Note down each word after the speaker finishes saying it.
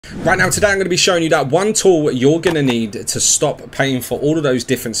Right now, today I'm going to be showing you that one tool you're going to need to stop paying for all of those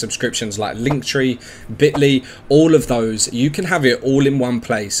different subscriptions like Linktree, Bitly, all of those. You can have it all in one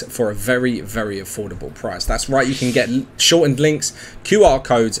place for a very, very affordable price. That's right, you can get shortened links, QR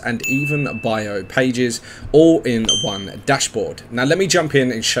codes, and even bio pages all in one dashboard. Now let me jump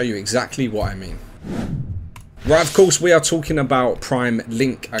in and show you exactly what I mean. Right, of course, we are talking about Prime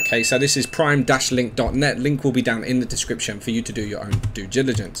Link. Okay, so this is prime-link.net. Link will be down in the description for you to do your own due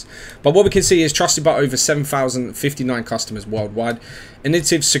diligence. But what we can see is trusted by over 7,059 customers worldwide.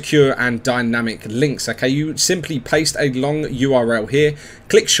 Innovative, secure, and dynamic links. Okay, you simply paste a long URL here,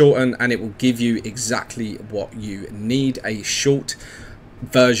 click shorten, and it will give you exactly what you need, a short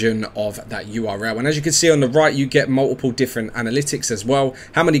version of that URL. And as you can see on the right, you get multiple different analytics as well,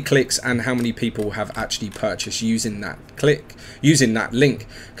 how many clicks and how many people have actually purchased using that link.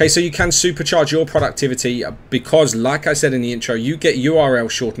 Okay, so you can supercharge your productivity because, like I said in the intro, you get URL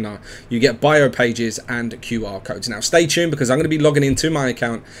shortener, you get bio pages and QR codes. Now stay tuned because I'm going to be logging into my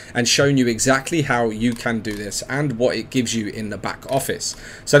account and showing you exactly how you can do this and what it gives you in the back office.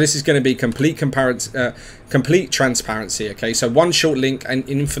 So this is going to be complete transparency. Okay, so one short link and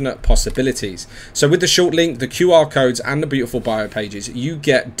infinite possibilities. So with the short link, the QR codes, and the beautiful bio pages, you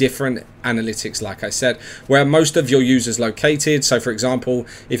get different analytics, like I said, where most of your users located. So for example,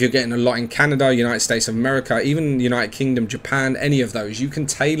 if you're getting a lot in Canada, United States of America, even United Kingdom, Japan, any of those, you can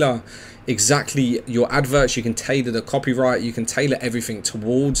tailor exactly your adverts, you can tailor the copyright, you can tailor everything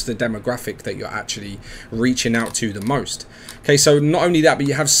towards the demographic that you're actually reaching out to the most. Okay, so not only that, but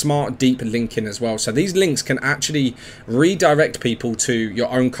you have smart deep linking as well. So these links can actually redirect people to your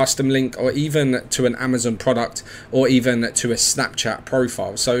own custom link, or even to an Amazon product, or even to a Snapchat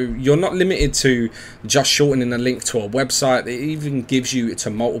profile. So you're not limited to just shortening a link to a website. It even gives you to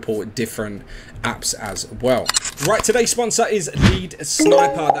multiple different apps as well. Right, today's sponsor is Lead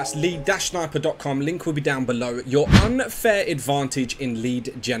Sniper. That's lead-sniper.com. Link will be down below. Your unfair advantage in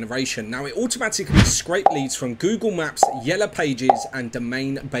lead generation. Now, it automatically scrapes leads from Google Maps, Yellow Pages, and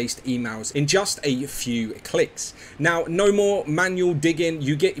domain-based emails in just a few clicks. Now, no more manual digging.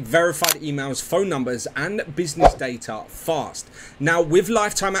 You get verified emails, phone numbers, and business data fast. Now, with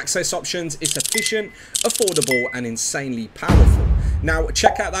lifetime access options, it's efficient, affordable, and insanely powerful. Now,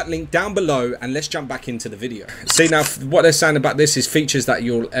 check out that link down below and let's jump back into the video. See, now what they're saying about this is features that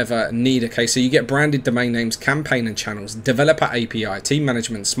you'll ever need. Okay, so you get branded domain names, campaign and channels, developer API, team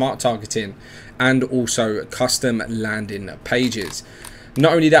management, smart targeting, and also custom landing pages.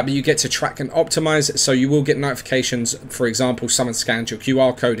 Not only that, but you get to track and optimize. So you will get notifications. For example, someone scanned your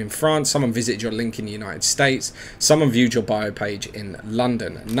QR code in France, someone visited your link in the United States, someone viewed your bio page in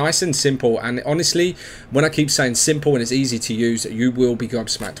London. Nice and simple. And honestly, when I keep saying simple and it's easy to use, you will be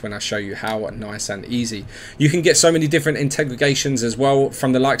gobsmacked when I show you how nice and easy. You can get so many different integrations as well,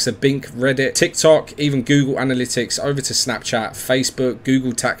 from the likes of Bing, Reddit, TikTok, even Google Analytics, over to Snapchat, Facebook,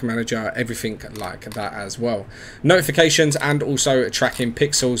 Google Tag Manager, everything like that as well. Notifications and also tracking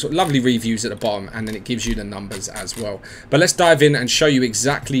pixels, lovely reviews at the bottom, and then it gives you the numbers as well. But let's dive in and show you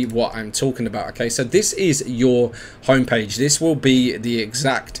exactly what I'm talking about. Okay, so this is your homepage. This will be the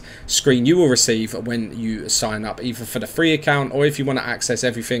exact screen you will receive when you sign up, either for the free account or if you want to access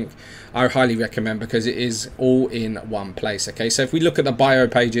everything. I highly recommend, because it is all in one place. Okay, so if we look at the bio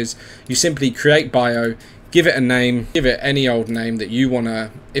pages, you simply create bio, give it a name, give it any old name that you want to.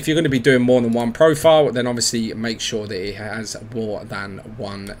 If you're going to be doing more than one profile, then obviously make sure that it has more than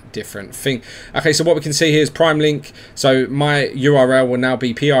one different thing. Okay, so what we can see here is Prime Link. So my URL will now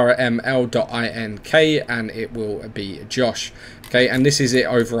be prml.ink and it will be Josh. Okay, and this is it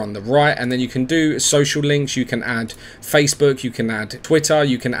over on the right. And then you can do social links, you can add Facebook, you can add Twitter,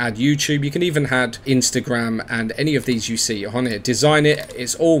 you can add YouTube, you can even add Instagram, and any of these you see on here. Design it,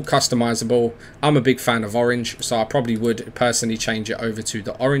 it's all customizable. I'm a big fan of orange, so I probably would personally change it over to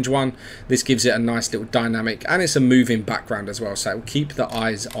the orange one. This gives it a nice little dynamic, and it's a moving background as well, so it will keep the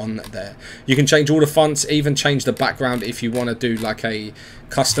eyes on there. You can change all the fonts, even change the background if you want to do like a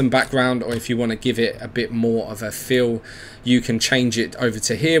custom background, or if you want to give it a bit more of a feel, you can change it over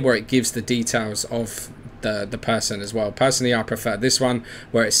to here where it gives the details of the person as well. Personally, I prefer this one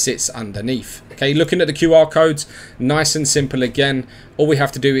where it sits underneath. Okay, looking at the QR codes, nice and simple again. All we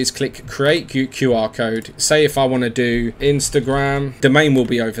have to do is click create QR code. Say if I want to do Instagram, domain will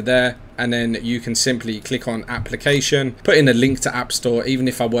be over there, and then you can simply click on application, put in a link to App Store. Even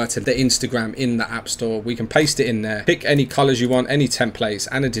if I were to the Instagram in the App Store, we can paste it in there, pick any colors you want, any templates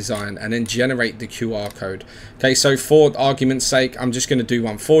and a design, and then generate the QR code. Okay, so for argument's sake, I'm just going to do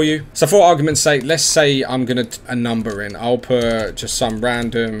one for you. So for argument's sake, let's say I'm going to a number in. I'll put just some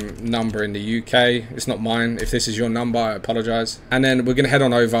random number in the UK. It's not mine. If this is your number, I apologize. And then we're going to head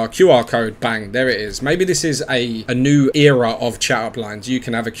on over, QR code, bang, there it is. Maybe this is a new era of chat up lines. You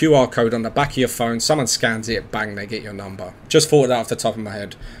can have a QR code on the back of your phone, someone scans it, bang, they get your number. Just thought of that off the top of my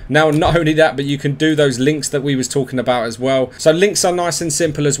head. Now, not only that, but you can do those links that we was talking about as well. So links are nice and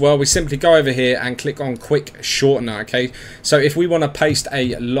simple as well. We simply go over here and click on quick shortener. Okay, so if we want to paste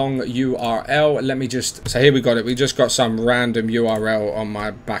a long URL, let me just, so here we got it. We just got some random URL on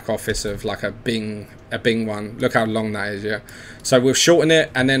my back office of like a Bing one. Look how long that is. Yeah, so we'll shorten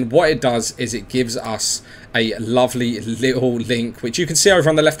it, and then what it does is it gives us a lovely little link, which you can see over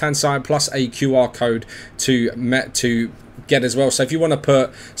on the left hand side, plus a QR code to get as well. So if you want to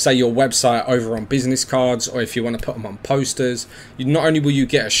put, say, your website over on business cards, or if you want to put them on posters, not only will you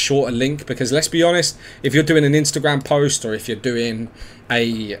get a shorter link, because let's be honest, if you're doing an Instagram post or if you're doing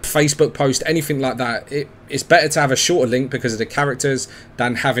a Facebook post, anything like that, it's better to have a shorter link because of the characters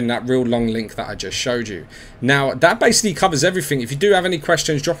than having that real long link that I just showed you. Now, that basically covers everything. If you do have any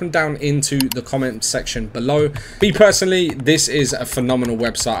questions, drop them down into the comment section below. Me personally, this is a phenomenal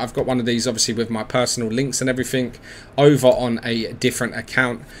website. I've got one of these obviously with my personal links and everything over on a different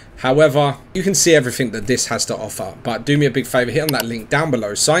account. However, you can see everything that this has to offer, but do me a big favor, hit on that link down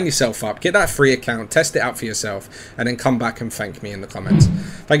below, sign yourself up, get that free account, test it out for yourself, and then come back and thank me in the comments.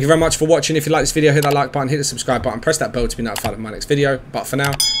 Thank you very much for watching. If you like this video, hit that like button, hit the subscribe button, press that bell to be notified of my next video. But for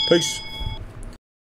now, peace.